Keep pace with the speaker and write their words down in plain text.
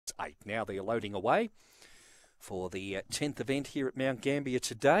8. Now they're loading away for the 10th event here at Mount Gambier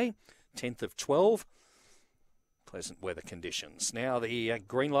today, 10th of 12. Pleasant weather conditions. Now the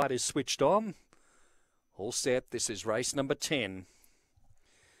green light is switched on. All set. This is race number 10.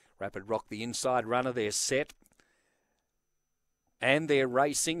 Rapid Rock, the inside runner. They're set. And they're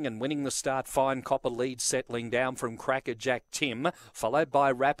racing and winning the start. Fine Copper lead, settling down from Crackerjack Tim, followed by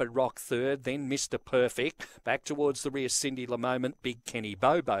Rapid Rock third, then Mr. Perfect. Back towards the rear, Cindy La Moment, Big Kenny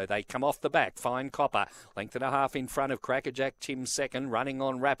Bobo. They come off the back. Fine Copper, length and a half in front of Crackerjack Tim second, running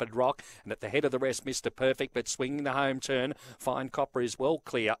on Rapid Rock. And at the head of the rest, Mr. Perfect, but swinging the home turn. Fine Copper is well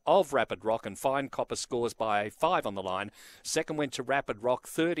clear of Rapid Rock, and Fine Copper scores by 5 on the line. Second went to Rapid Rock.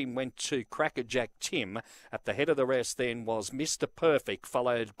 Third in went to Crackerjack Tim. At the head of the rest then was Mr. Perfect,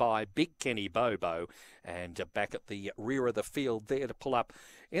 followed by Big Kenny Bobo. And back at the rear of the field there to pull up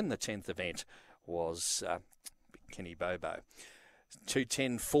in the 10th event was Big Kenny Bobo.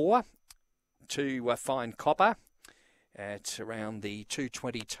 2.10.4 to Fine Copper at around the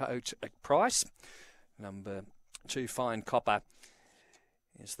 2.20 tote price. Number 2 Fine Copper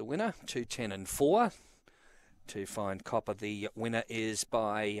is the winner. 2.10.4 to Fine Copper. The winner is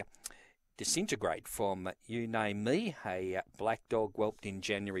by Disintegrate from You Name Me, a black dog whelped in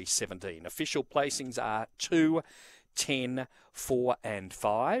January 17. Official placings are 2, 10, 4 and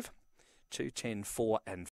 5. 2, 10, 4 and